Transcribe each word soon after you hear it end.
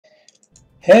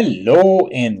Hello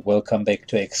and welcome back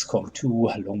to XCOM 2,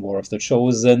 Long War of the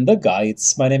Chosen, the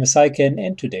guides. My name is Syken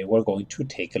and today we're going to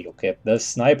take a look at the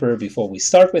sniper. Before we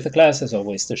start with the class, as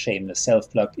always, the shameless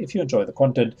self-plug. If you enjoy the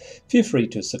content, feel free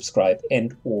to subscribe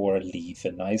and or leave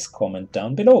a nice comment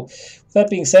down below. With that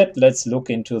being said, let's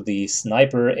look into the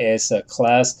sniper as a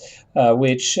class,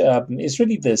 which is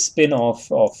really the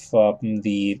spin-off of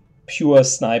the pure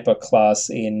sniper class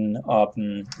in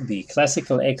the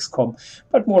classical XCOM,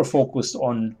 but more focused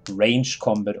on ranged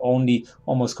combat only,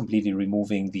 almost completely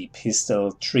removing the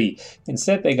pistol tree.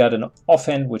 Instead, they got an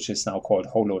offhand, which is now called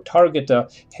Holo Targeter,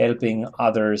 helping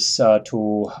others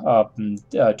to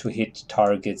hit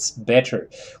targets better.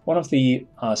 One of the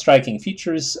striking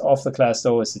features of the class,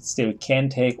 though, is it still can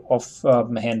take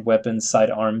off-hand weapons,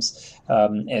 sidearms,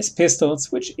 as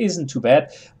pistols, which isn't too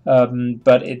bad,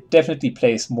 but it definitely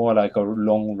plays more like a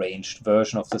long-ranged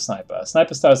version of the sniper.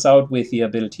 Sniper starts out with the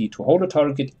ability to hold a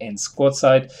target and squad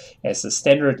side as a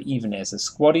standard, even as a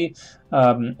squaddy,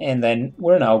 and then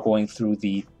we're now going through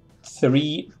the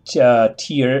three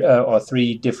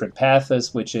different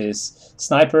paths, which is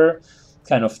sniper,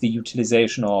 kind of the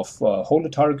utilization of hold a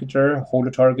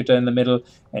targeter in the middle,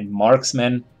 and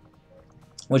marksman,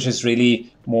 which is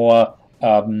really more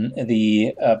an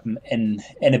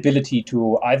ability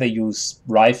to either use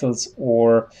rifles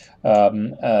or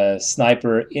a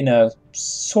sniper in a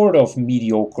sort of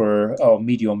mediocre or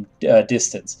medium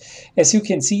distance. As you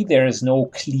can see, there is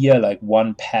no clear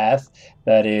one path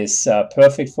that is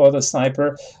perfect for the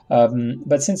sniper,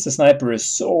 but since the sniper is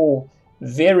so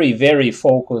very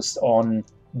focused on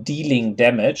dealing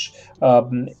damage,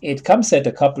 it comes at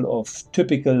a couple of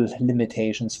typical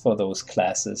limitations for those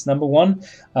classes. Number one,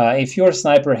 if your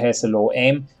sniper has a low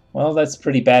aim, well, that's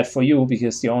pretty bad for you,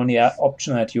 because the only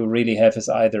option that you really have is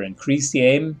either increase the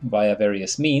aim via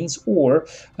various means or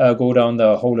go down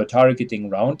the whole targeting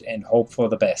route and hope for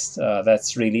the best.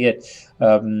 That's really it.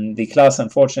 The class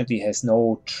unfortunately has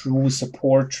no true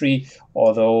support tree,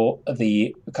 although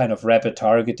the kind of rapid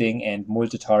targeting and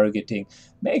multi-targeting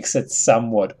makes it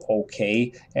somewhat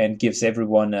okay and gives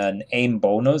everyone an aim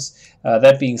bonus.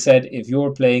 That being said, if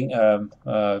you're playing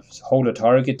whole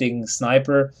targeting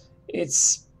sniper,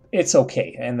 it's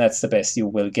okay, and that's the best you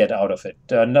will get out of it.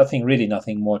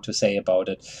 Nothing more to say about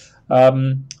it.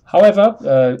 However,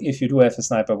 if you do have a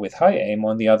sniper with high aim,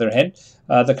 on the other hand,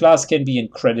 the class can be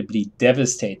incredibly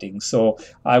devastating. So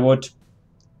I would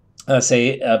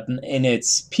say in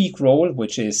its peak role,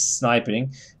 which is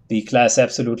sniping, the class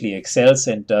absolutely excels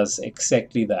and does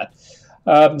exactly that.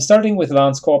 Starting with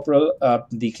Lance Corporal,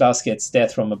 the class gets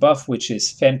death from above, which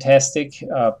is fantastic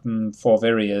for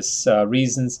various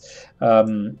reasons,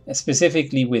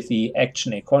 specifically with the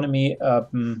action economy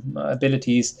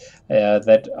abilities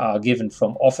that are given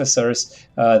from officers.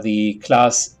 The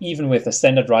class, even with a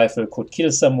standard rifle, could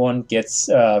kill someone,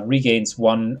 regains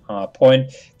 1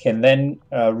 point, can then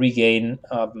regain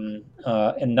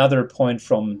another point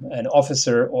from an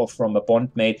officer or from a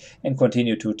bondmate, and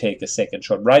continue to take a second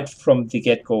shot right from the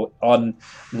get-go on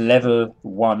level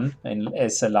 1 and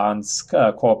as a Lance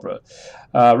Corporal.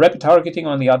 Rapid targeting,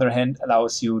 on the other hand,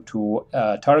 allows you to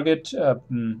target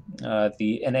an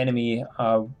enemy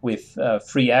with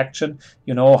free action.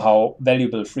 You know how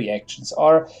valuable free actions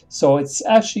are, so it's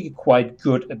actually quite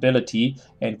good ability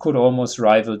and could almost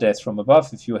rival death from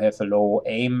above. If you have a low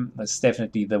aim, that's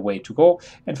definitely the way to go.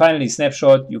 And finally,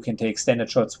 snapshot. You can take standard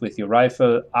shots with your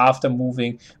rifle after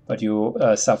moving, but you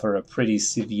suffer a pretty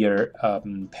severe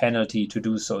penalty to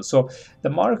do so. So the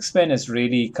marksman is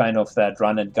really kind of that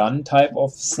run and gun type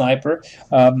of sniper,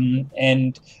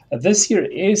 and this here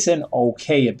is an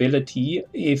okay ability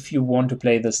if you want to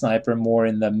play the sniper more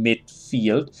in the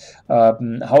midfield.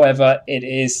 However, it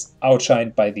is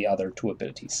outshined by the other two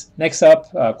abilities. Next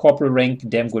up, Corporal rank,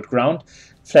 damn good ground.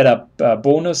 Flat up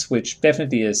bonus, which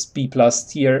definitely is B+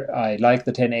 tier. I like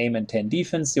the 10 aim and 10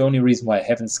 defense. The only reason why I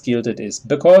haven't skilled it is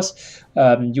because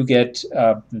you get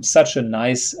such a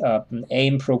nice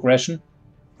aim progression.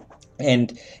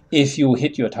 And if you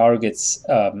hit your targets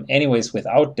anyways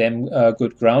without damn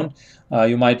good ground,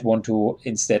 you might want to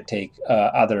instead take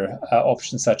other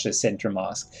options such as center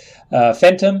mask.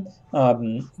 Phantom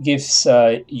gives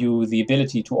you the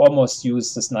ability to almost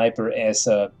use the sniper as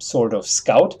a sort of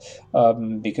scout,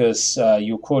 because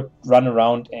you could run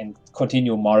around and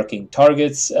continue marking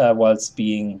targets whilst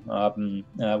being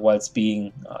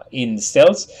in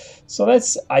stealth. So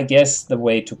that's, I guess, the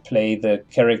way to play the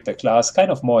character class, kind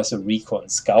of more as a recon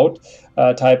scout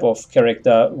type of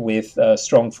character with a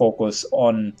strong focus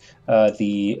on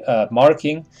the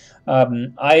marking.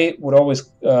 I would always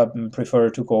prefer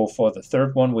to go for the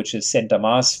third one, which is Center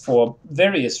Mass, for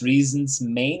various reasons,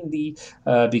 mainly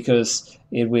because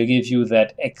it will give you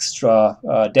that extra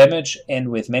damage, and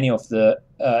with many of the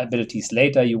abilities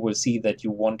later, you will see that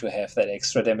you want to have that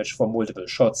extra damage for multiple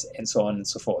shots, and so on and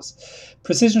so forth.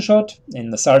 Precision shot in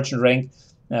the sergeant rank,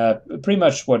 pretty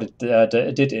much what it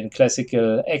did in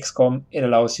classical XCOM. It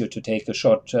allows you to take a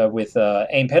shot with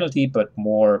aim penalty, but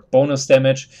more bonus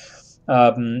damage.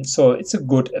 So it's a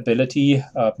good ability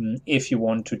if you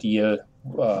want to deal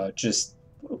just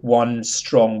one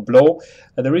strong blow.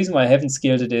 The reason why I haven't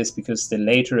skilled it is because the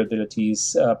later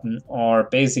abilities are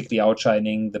basically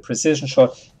outshining the precision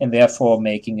shot, and therefore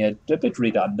making it a bit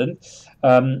redundant.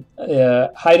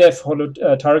 High def holo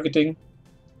targeting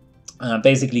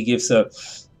basically gives a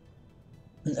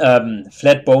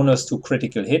flat bonus to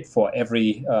critical hit for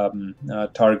every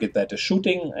target that is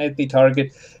shooting at the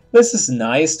target. This is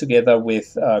nice together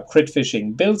with crit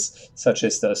fishing builds such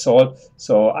as the assault,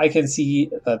 so I can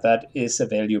see that that is a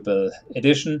valuable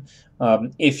addition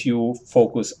if you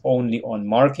focus only on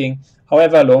marking.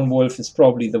 However, Lone Wolf is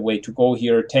probably the way to go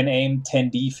here. 10 aim, 10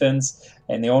 defense,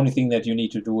 and the only thing that you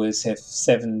need to do is have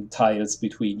 7 tiles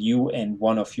between you and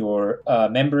one of your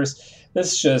members.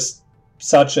 This is just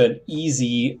such an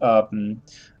easy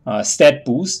stat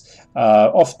boost.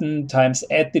 Oftentimes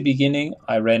at the beginning,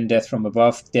 I ran Death from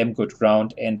Above, Damn Good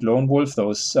Ground, and Lone Wolf.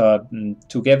 Those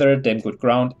together, Damn Good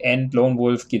Ground and Lone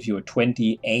Wolf, give you a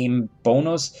 20 aim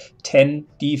bonus, 10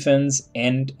 defense,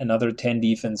 and another 10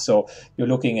 defense. So you're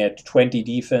looking at 20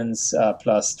 defense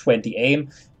plus 20 aim,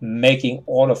 making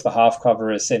all of the half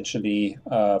cover essentially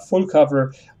full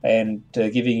cover, and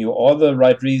giving you all the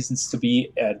right reasons to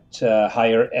be at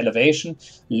higher elevation.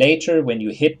 Later, when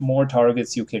you hit more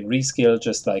targets, you can reskill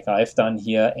just like I've done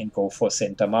here and go for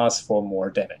center mass for more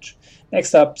damage.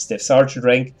 Next up, Staff Sergeant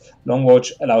rank. Long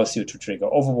Watch allows you to trigger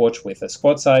Overwatch with a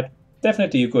squad side.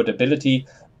 Definitely a good ability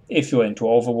if you're into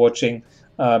overwatching.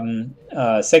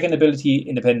 Second ability,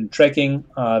 Independent Tracking,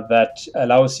 that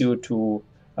allows you to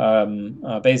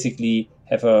basically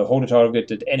have a holder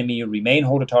targeted enemy remain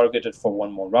holder targeted for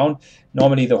one more round.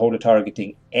 Normally the holder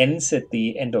targeting ends at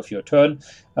the end of your turn,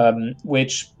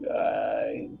 which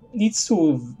leads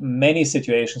to many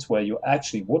situations where you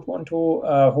actually would want to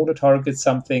holder target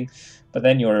something, but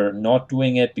then you're not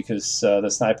doing it because the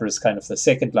sniper is kind of the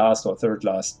second last or third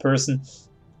last person,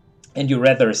 and you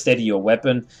rather steady your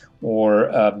weapon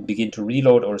or begin to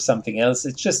reload or something else.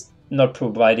 It's just not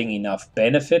providing enough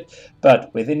benefit.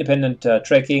 But with independent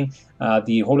tracking,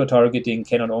 the holder targeting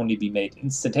can not only be made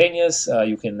instantaneous,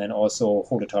 you can then also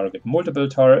holder target multiple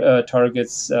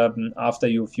targets after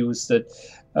you've used it.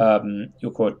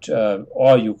 You could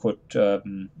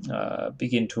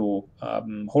begin to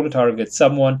holder target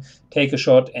someone, take a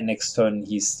shot, and next turn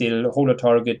he's still holder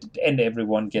target, and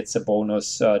everyone gets a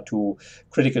bonus to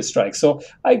critical strike. So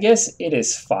I guess it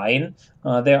is fine.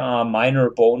 There are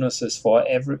minor bonuses for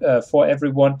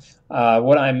everyone.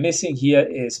 What I'm missing here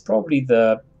is probably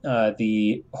the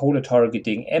holder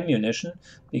targeting ammunition,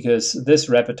 because this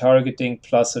rapid targeting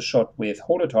plus a shot with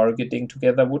holder targeting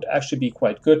together would actually be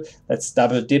quite good. That's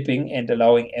double dipping and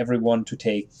allowing everyone to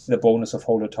take the bonus of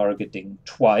holder targeting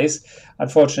twice.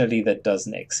 Unfortunately, that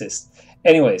doesn't exist.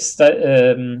 Anyways,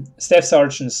 Staff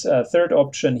Sergeant's third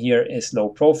option here is low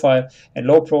profile, and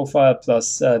low profile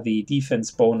plus the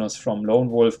defense bonus from Lone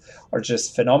Wolf are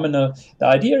just phenomenal. The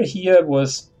idea here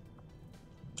was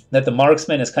that the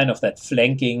marksman is kind of that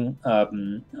flanking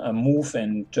move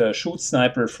and shoot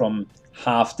sniper from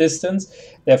half distance.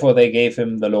 Therefore, they gave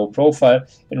him the low profile.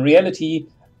 In reality,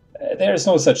 there is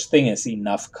no such thing as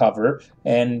enough cover,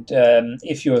 and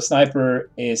if your sniper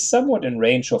is somewhat in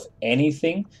range of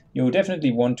anything, you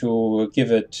definitely want to give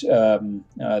it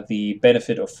the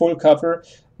benefit of full cover.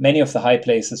 Many of the high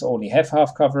places only have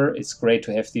half cover. It's great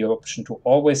to have the option to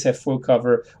always have full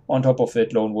cover. On top of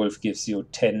it, Lone Wolf gives you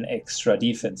 10 extra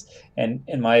defense. And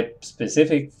in my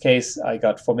specific case, I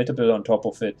got Formidable on top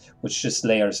of it, which just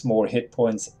layers more hit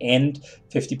points and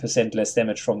 50% less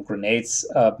damage from grenades.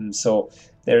 So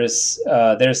there's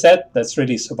that. That's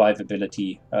really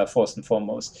survivability first and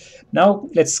foremost. Now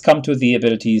let's come to the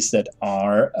abilities that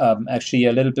are actually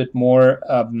a little bit more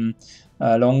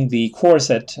along the core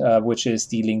set, which is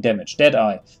dealing damage.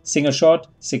 Deadeye, single shot,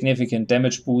 significant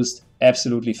damage boost,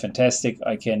 absolutely fantastic.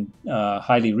 I can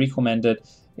highly recommend it.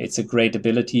 It's a great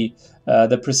ability.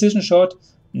 The precision shot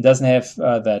doesn't have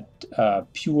that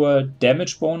pure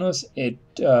damage bonus. It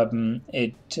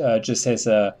just has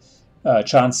a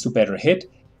chance to better hit,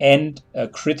 and a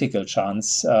critical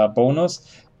chance bonus,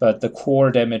 but the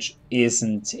core damage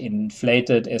isn't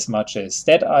inflated as much as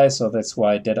Deadeye, so that's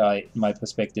why Deadeye, in my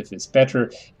perspective, is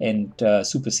better and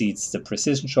supersedes the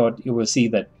precision shot. You will see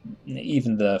that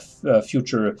even the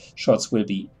future shots will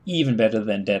be even better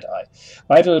than Deadeye.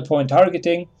 Vital point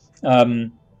targeting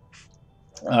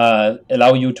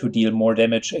allow you to deal more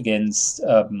damage against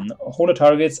holo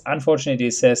targets. Unfortunately,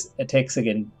 it says attacks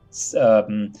against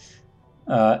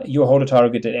your holo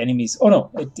targeted enemies. Oh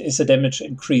no, it is a damage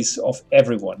increase of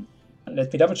everyone.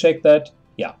 Let me double check that.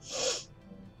 Yeah.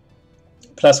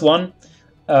 +1,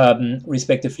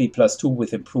 respectively +2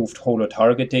 with improved holo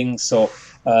targeting. So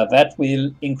that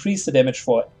will increase the damage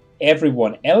for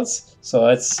everyone else. So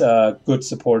that's good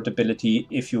support ability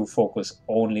if you focus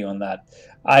only on that.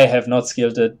 I have not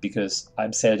skilled it because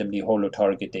I'm seldomly holo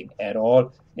targeting at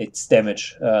all. It's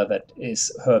damage that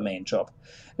is her main job.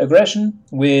 Aggression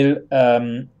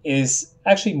is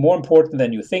actually more important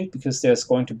than you think, because there's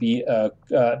going to be a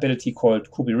ability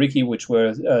called Kubiriki, which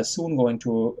we're soon going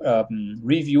to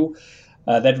review,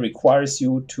 that requires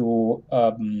you to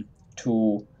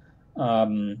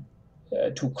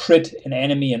crit an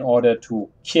enemy in order to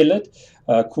kill it.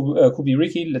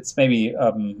 Kubiriki, let's maybe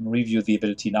review the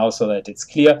ability now so that it's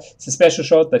clear. It's a special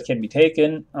shot that can be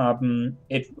taken.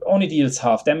 It only deals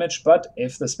half damage, but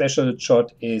if the special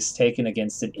shot is taken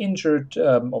against an injured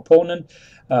opponent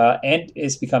and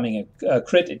is becoming a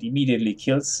crit, it immediately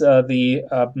kills the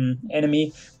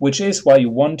enemy, which is why you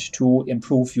want to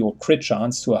improve your crit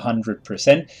chance to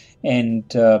 100% and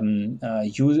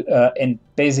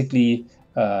basically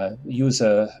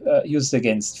used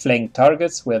against flank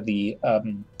targets where the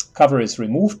cover is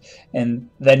removed, and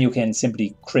then you can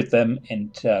simply crit them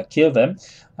and kill them.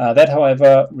 That,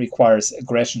 however, requires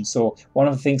aggression. So one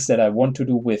of the things that I want to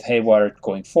do with Haywire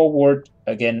going forward,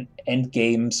 again, end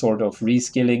game sort of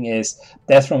reskilling, is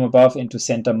Death from Above into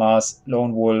Center Mass,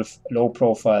 Lone Wolf, low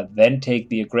profile, then take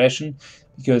the aggression,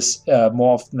 because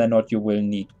more often than not you will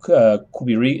need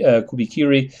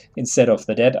Kubikiri instead of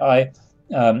the Deadeye.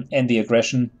 And the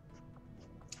aggression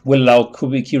will allow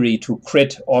Kubikiri to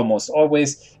crit almost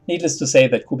always. Needless to say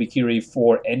that Kubikiri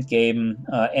for endgame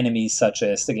enemies such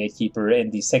as the Gatekeeper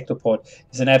and the Sectopod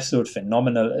is an absolute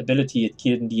phenomenal ability. It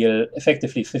can deal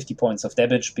effectively 50 points of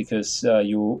damage because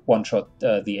you one-shot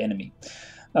the enemy.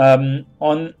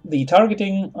 On the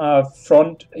targeting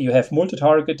front, you have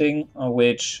multi-targeting,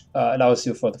 which allows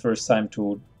you for the first time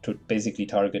to basically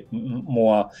target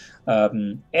more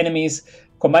enemies.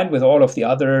 Combined with all of the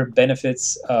other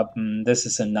benefits, this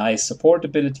is a nice support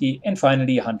ability. And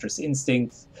finally, Hunter's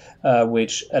Instinct,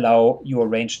 which allow your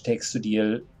ranged attacks to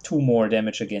deal 2 more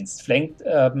damage against flanked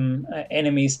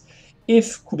enemies.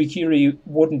 If Kubikiri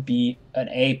wouldn't be an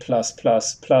A+++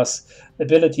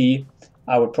 ability,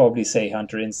 I would probably say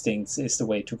Hunter Instincts is the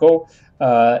way to go.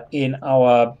 In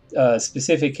our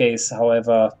specific case,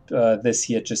 however, this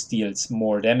here just deals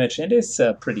more damage and is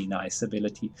a pretty nice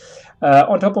ability.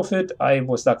 On top of it, I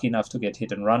was lucky enough to get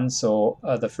hit and run, so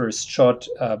the first shot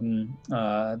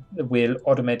will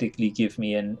automatically give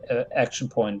me an action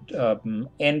point,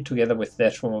 and together with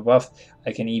Death from Above,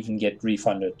 I can even get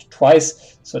refunded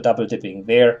twice, so double dipping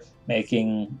there,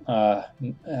 making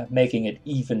it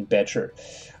even better.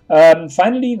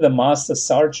 Finally, the Master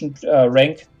Sergeant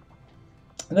rank.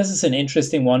 This is an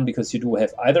interesting one because you do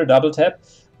have either double tap,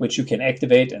 which you can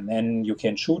activate and then you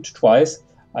can shoot twice.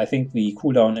 I think the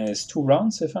cooldown is 2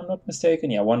 rounds, if I'm not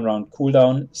mistaken. Yeah, 1 round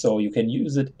cooldown, so you can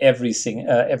use it every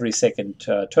second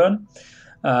turn.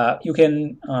 You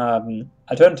can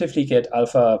alternatively get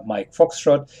Alpha Mike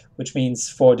Foxtrot, which means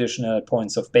 4 additional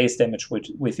points of base damage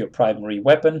with your primary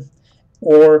weapon,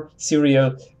 or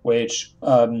Serial, which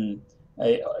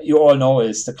you all know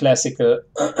is the classical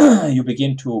you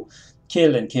begin to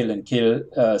kill and kill and kill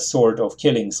sort of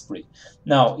killing spree.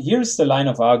 Now, here's the line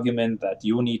of argument that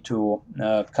you need to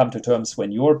come to terms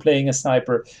when you're playing a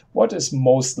sniper. What is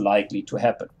most likely to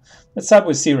happen? Let's start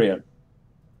with Serial.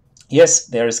 Yes,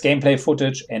 there is gameplay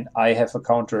footage, and I have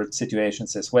encountered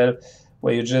situations as well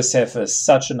where you just have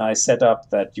such a nice setup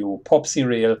that you pop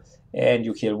Serial and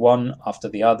you kill one after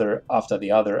the other, after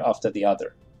the other, after the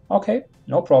other. Okay,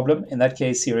 no problem. In that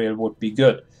case, Serial would be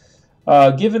good.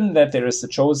 Given that there is a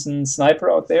chosen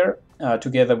sniper out there,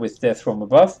 together with Death from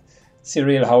Above,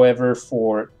 Serial, however,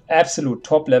 for absolute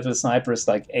top-level snipers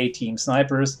like A-team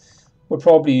snipers, would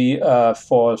probably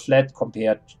fall flat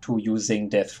compared to using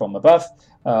Death from Above,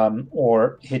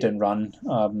 or Hit and Run,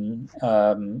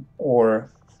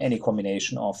 or any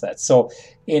combination of that. So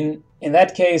in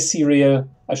that case, Serial,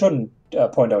 I shouldn't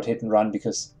point out hit and run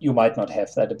because you might not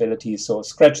have that ability. So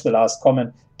scratch the last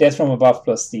comment. Death from above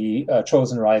plus the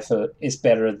chosen rifle is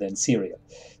better than serial.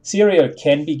 Serial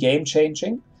can be game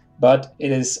changing, but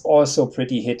it is also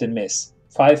pretty hit and miss.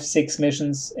 5-6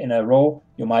 missions in a row,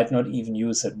 you might not even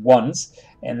use it once,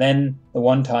 and then the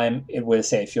one time it will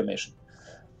save your mission.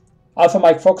 Alpha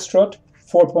Mike Foxtrot,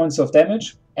 4 points of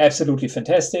damage, absolutely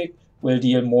fantastic, will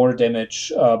deal more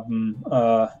damage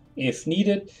if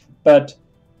needed, but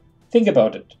think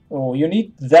about it. Oh, you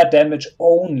need that damage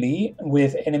only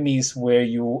with enemies where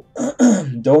you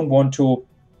don't want to,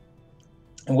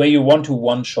 where you want to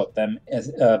one-shot them as,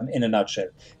 in a nutshell.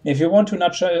 If you want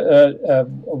to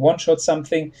one-shot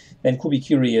something, then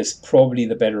Kubikiri is probably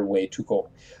the better way to go.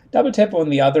 Double tap, on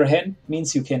the other hand,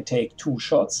 means you can take 2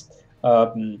 shots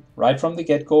right from the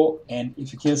get-go, and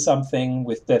if you kill something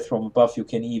with death from above, you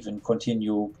can even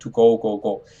continue to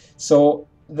go. So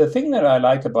the thing that I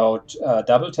like about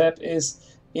double tap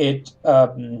is it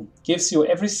gives you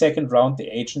every second round the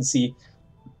agency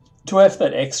to have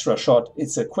that extra shot.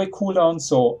 It's a quick cooldown,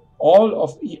 so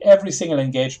every single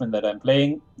engagement that I'm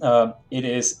playing, it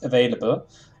is available,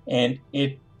 and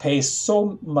it pays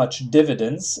so much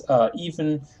dividends,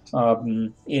 even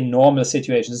in normal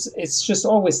situations. It's just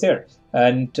always there,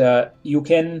 and you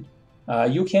can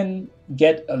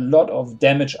get a lot of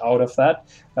damage out of that.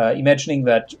 Imagining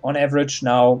that on average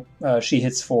now she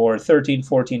hits for 13,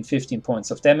 14, 15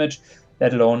 points of damage,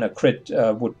 let alone a crit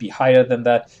would be higher than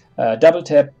that. Double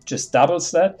tap just doubles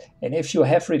that, and if you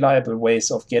have reliable ways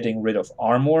of getting rid of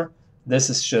armor,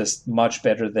 this is just much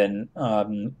better than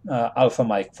Alpha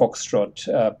Mike Foxtrot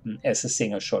as a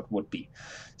single shot would be.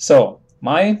 So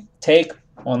my take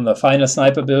on the final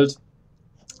sniper build: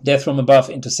 death from above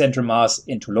into center mass,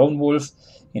 into lone wolf,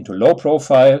 into low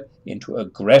profile, into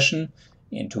aggression,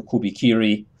 into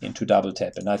Kubikiri, into double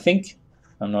tap. And I think,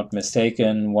 if I'm not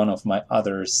mistaken, one of my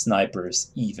other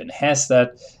snipers even has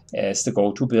that as the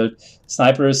go-to build.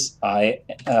 Snipers, I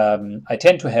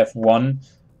tend to have one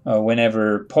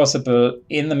whenever possible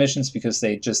in the missions because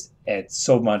they just add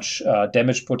so much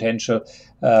damage potential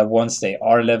once they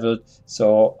are leveled.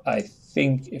 So I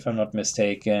think, if I'm not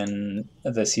mistaken,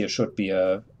 this here should be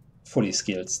a fully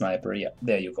skilled sniper. Yeah,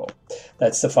 there you go.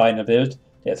 That's the final build.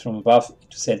 Death from above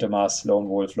into center mass, lone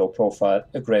wolf, low profile,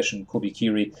 aggression,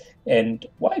 Kubikiri. And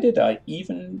why did I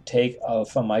even take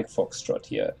Alpha Mike Foxtrot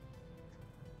here?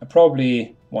 I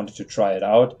probably wanted to try it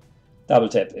out. Double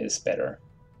tap is better.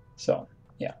 So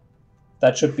yeah,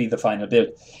 that should be the final build.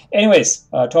 Anyways,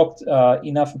 talked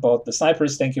enough about the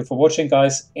snipers. Thank you for watching,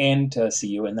 guys, and see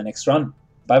you in the next run.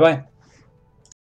 Bye bye.